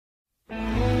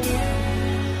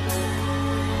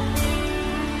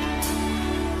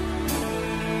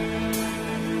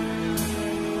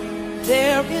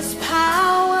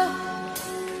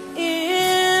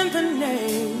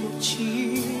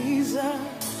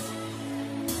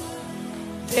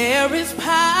There is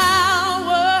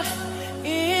power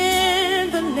in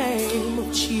the name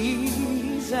of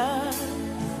Jesus.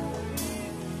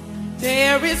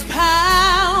 There is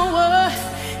power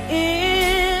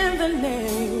in the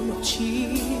name of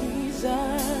Jesus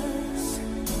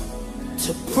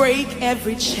to break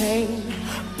every chain,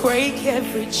 break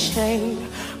every chain,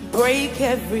 break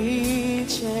every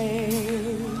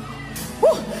chain.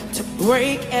 Woo! To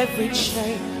break every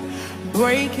chain,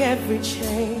 break every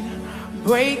chain,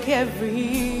 break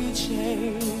every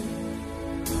chain.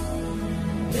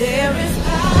 There is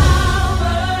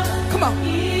power, come on,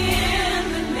 in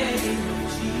the name of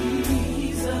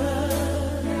Jesus.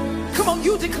 Come on,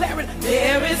 you declare it.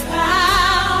 There is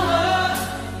power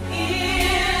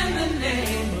in the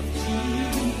name of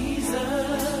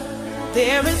Jesus.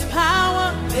 There is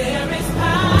power, there is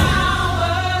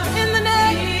power in the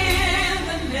name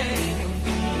of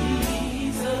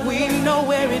Jesus. We know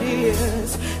where it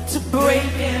is to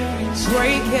break every chain,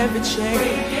 break every chain.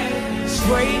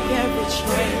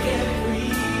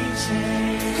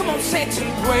 Come on, say it to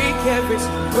me. Break every chain,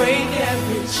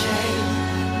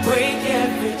 break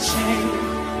every chain,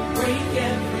 break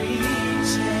every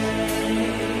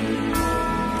chain.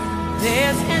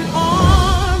 There's an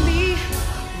army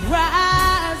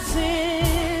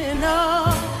rising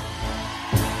up.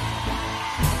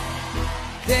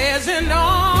 There's an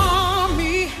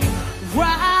army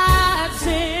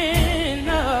rising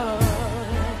up.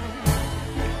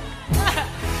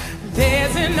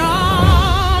 There's an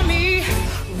army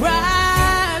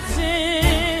rising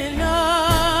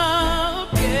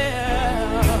up,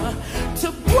 yeah,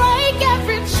 to break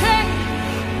every chain,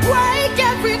 break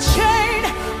every chain,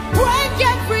 break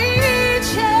every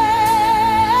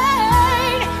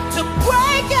chain, to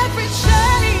break every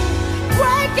chain,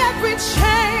 break every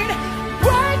chain,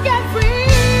 break every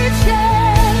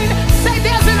chain. Say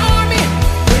there's an army,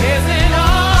 there's an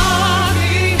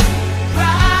army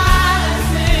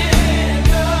rising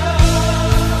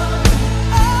up.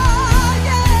 Oh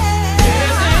yeah,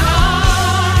 there's an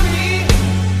army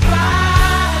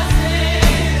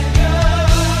rising up.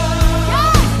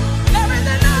 Yeah, there is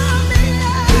an army.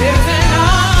 There's an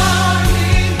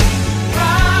army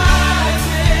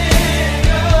rising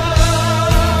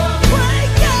up.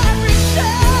 Break every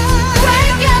chain,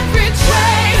 break every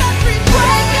chain,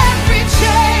 break every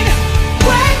chain,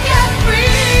 break every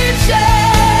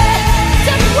chain,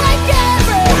 to break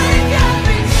every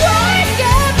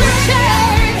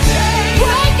chain,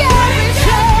 break every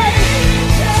chain.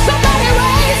 Somebody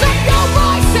raise up your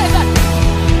voices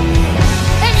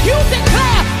and you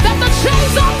declare that the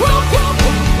chains are broken.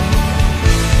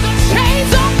 The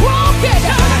chains are broken.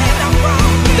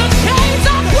 The chains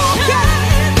are broken.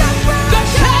 The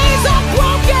chains are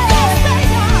broken.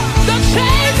 The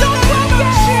chains are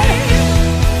broken.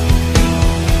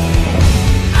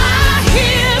 I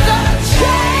hear the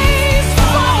chains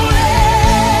falling.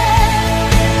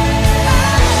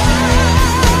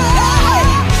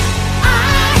 I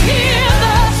hear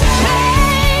the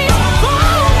chains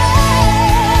falling.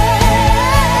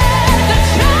 The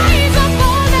chains are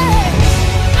falling.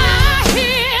 I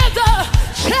hear the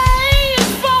chains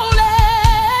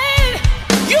falling.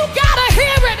 You gotta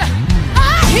hear it. I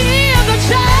hear the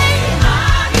chains. I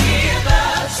hear the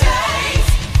chains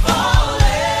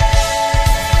falling.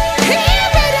 Hear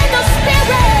it in the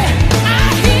spirit. I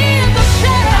hear the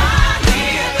chains. I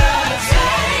hear the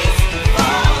chains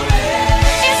falling.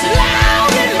 It's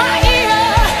loud in my ear.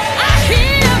 I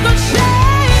hear the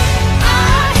chains. I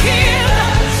hear the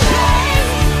chains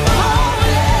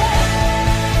falling.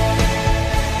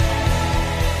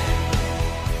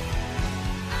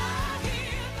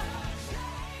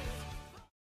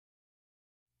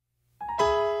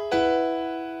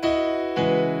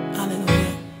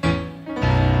 Hallelujah.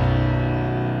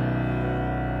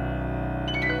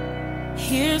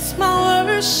 Here's my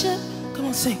worship. Come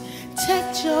on, sing. Take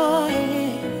joy in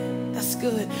it. That's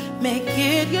good. Make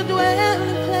it your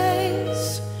dwelling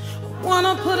place.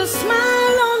 Wanna put a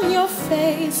smile on your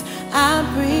face. I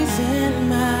breathe in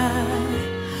my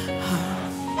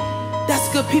heart. That's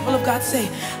good, people of God. Say,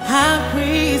 I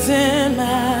breathe in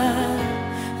my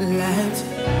life.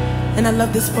 And I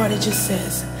love this part. It just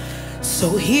says,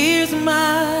 so here's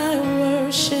my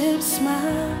worship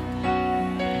smile.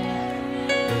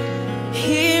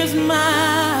 Here's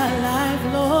my life,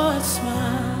 Lord,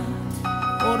 smile.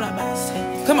 Oh, Rabbi,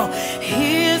 say, come on.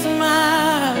 Here's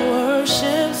my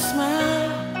worship smile.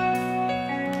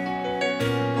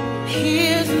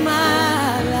 Here's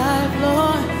my life,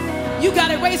 Lord. You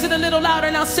got it. Raise it a little louder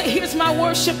now. Say, here's my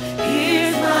worship.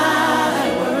 Here's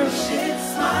my worship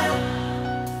smile.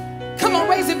 Come on,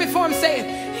 raise it before I'm saying,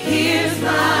 here's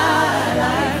my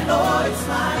life, Lord,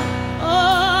 smile.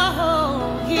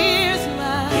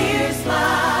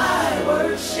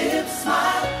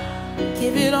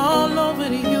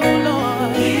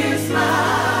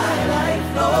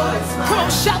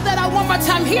 more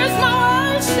time. Here's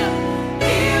my worship.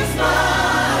 Here's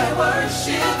my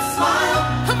worship smile.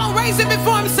 Come on, raise it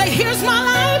before him. Say, here's my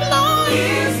life, Lord.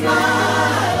 Here's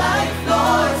my life,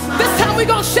 Lord. This time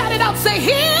we're going to shout it out. Say,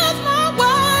 here's my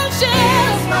worship.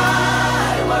 Here's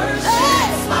my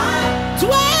worship smile.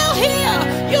 Dwell here.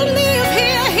 You live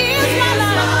here. Here's my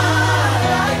life.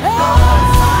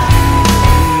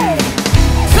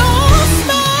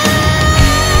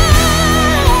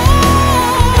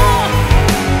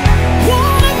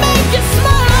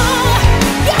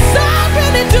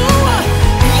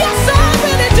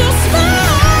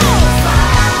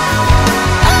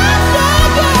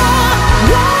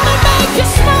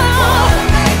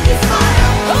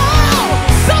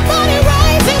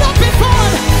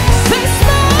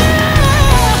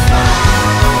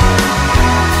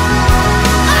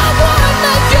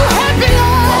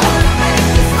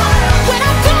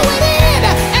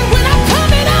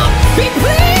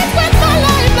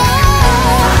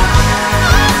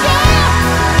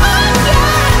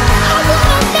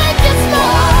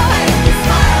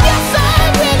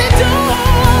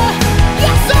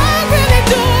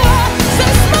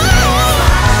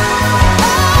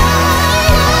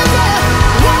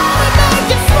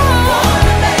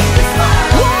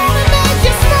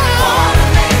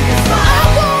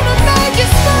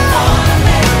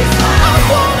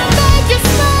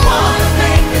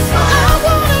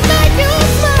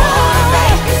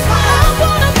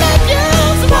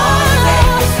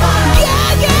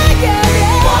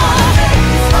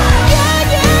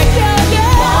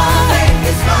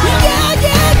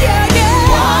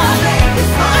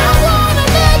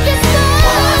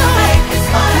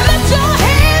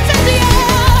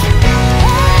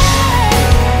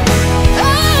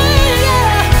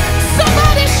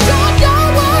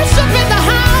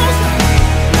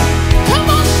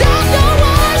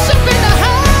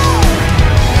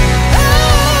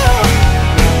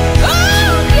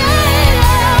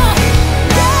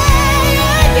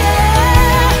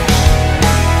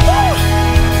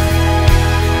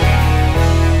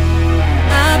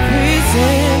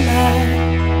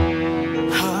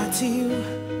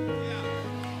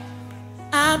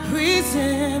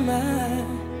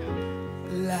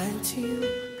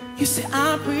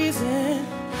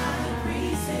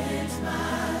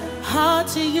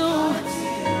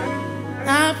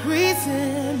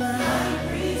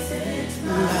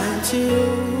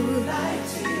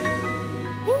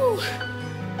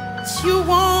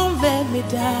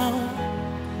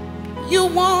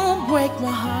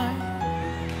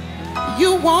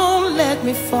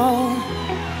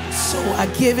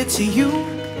 Give it to you.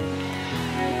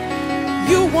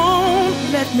 You won't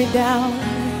let me down.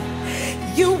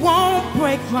 You won't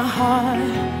break my heart.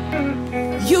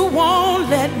 You won't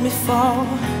let me fall.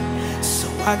 So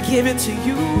I give it to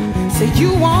you. Say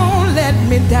you won't let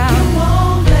me down. You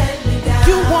won't let me down.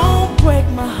 You won't break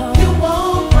my heart. You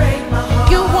won't break my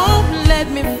heart. You won't let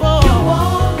me fall. You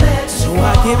won't let me so fall.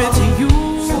 I give it to you.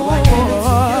 So I give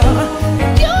it to you.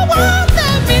 You won't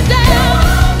let me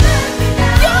down.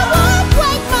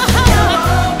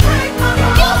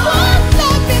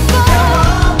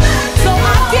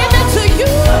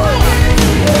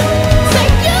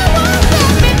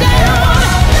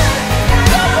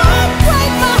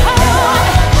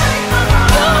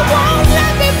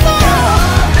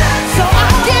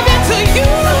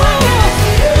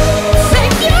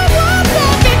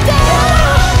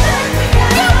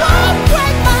 You won't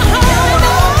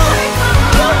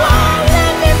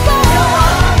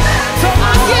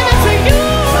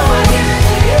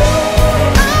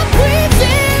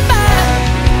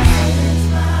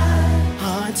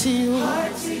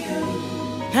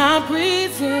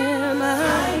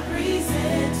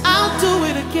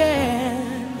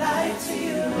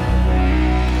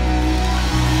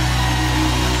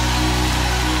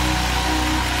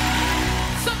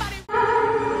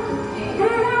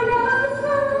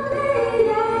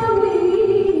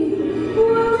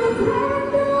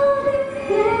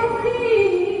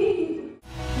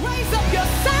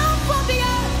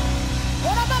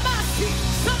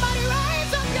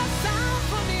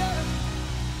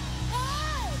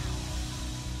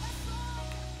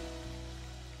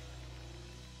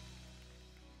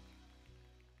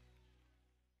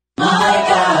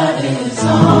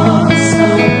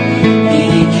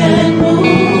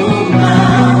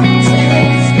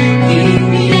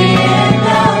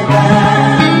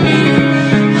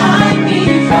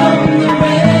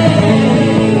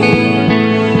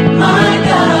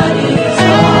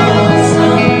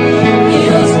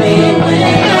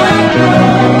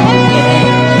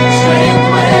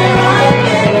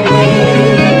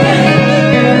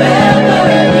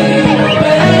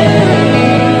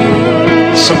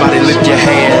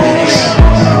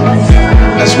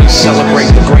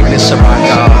awesome, my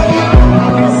God.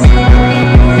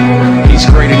 He's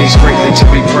great and he's greatly to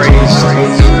be praised.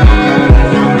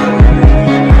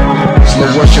 It's the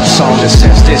worship song that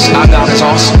says this: our God is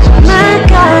awesome. My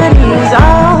God is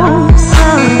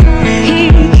awesome. He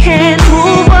can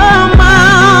move a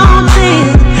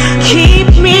mountain, keep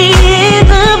me in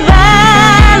the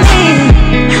valley,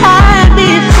 hide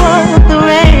before the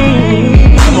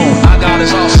rain. Come on, our God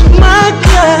is awesome. My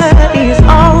God is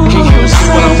awesome.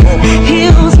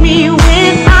 Heals me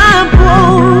when I'm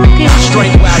broken.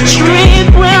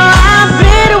 Strength where I've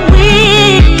been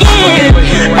weak.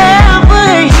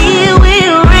 Ever He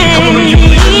will reign.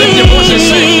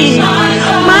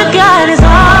 My God is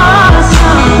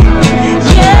awesome.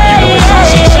 Yeah,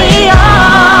 yeah,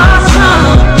 awesome.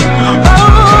 Oh,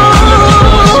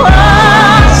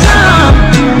 awesome.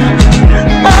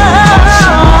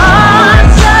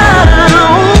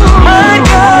 My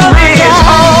God is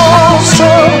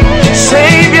awesome.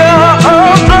 Savior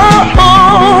of the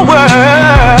whole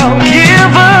world,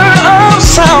 giver of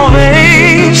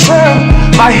salvation,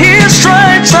 by His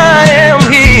stripes I am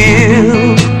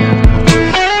healed.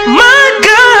 My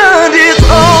God is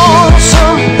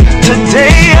awesome.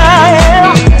 Today I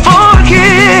am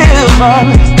forgiven.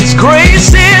 His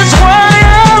grace is why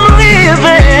I'm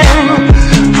living.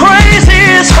 Praise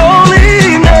His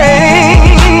holy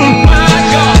name.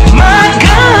 My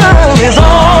God is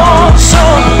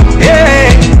awesome. Yeah.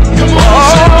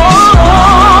 Awesome.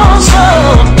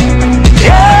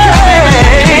 Yeah.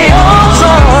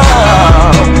 Awesome.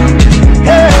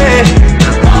 Yeah.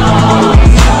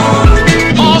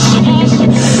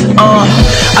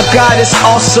 Our God is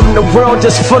awesome. The world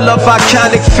is full of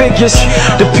iconic figures.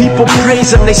 The people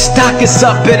praise Him. They stock us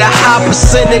up at a high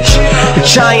percentage. The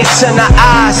giants in our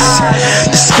eyes,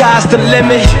 the sky's the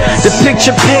limit. The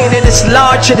picture painted is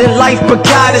larger than life, but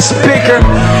God is bigger.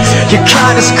 Your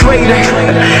God is greater.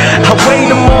 I weigh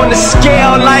Him on the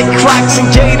scale like Crocs and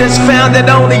Gators. Found that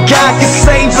only God can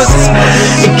save us.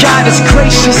 And God is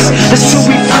gracious. That's who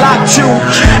we flock to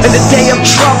in the day of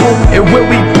trouble. And when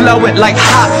we blow it like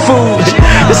hot food.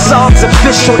 The song's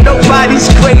official. Nobody's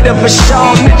greater but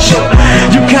Shawn Mitchell.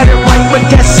 You got it right with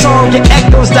that song. It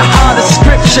echoes the heart of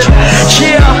scripture.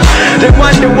 Yeah, they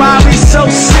wonder why we so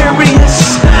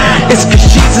serious. It's cause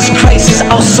Jesus Christ is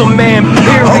awesome, man,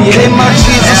 period. Okay, my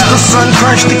Jesus, the Son,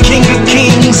 Christ, the King of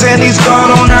Kings, and He's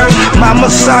God on earth. My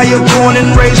Messiah, born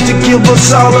and raised to give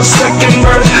us all a second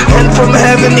birth. And from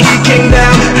heaven He came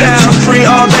down to free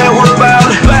all that were bound.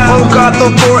 Oh God,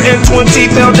 the 4 and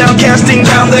 20 fell down, casting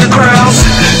down their crowns,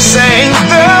 saying,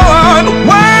 Thou art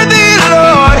worthy,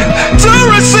 Lord, to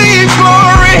receive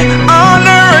glory,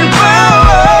 honor, and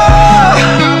power.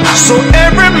 So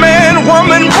every man,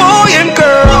 woman, boy, and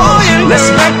girl,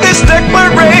 let's make this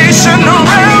declaration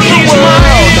around the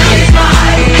world. He's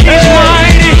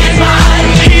mighty.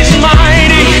 He's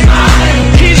mighty.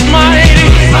 He's mighty.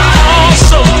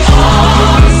 Awesome.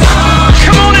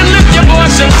 Come on and lift your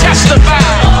voice and testify.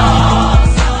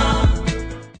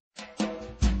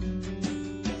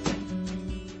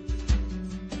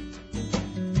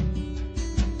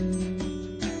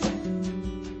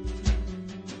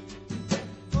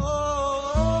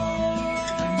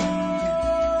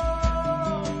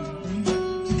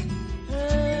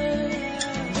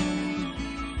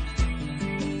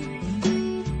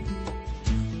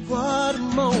 What a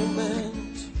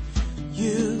moment,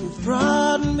 you've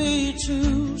brought me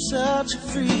to such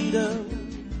freedom.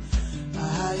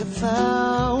 I have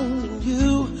found in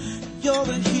you, you're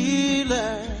the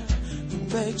healer who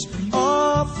makes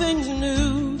all things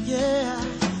new. Yeah,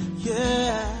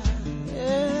 yeah,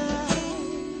 yeah.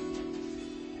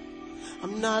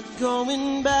 I'm not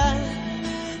going back,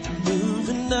 I'm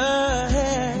moving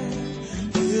ahead,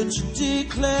 here to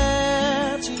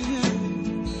declare to you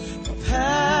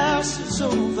past is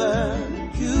over,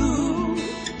 you,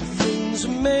 things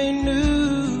are made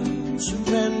new,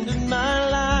 surrendered my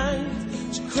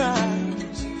life to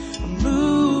Christ, I'm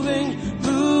moving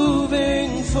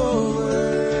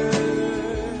forward,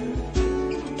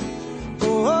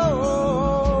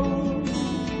 oh,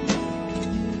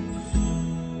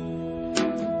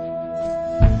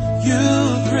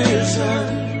 you've risen,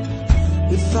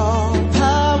 with all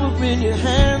power in your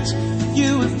hands,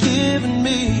 you have given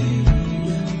me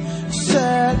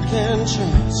second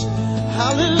chance.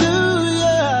 Hallelujah.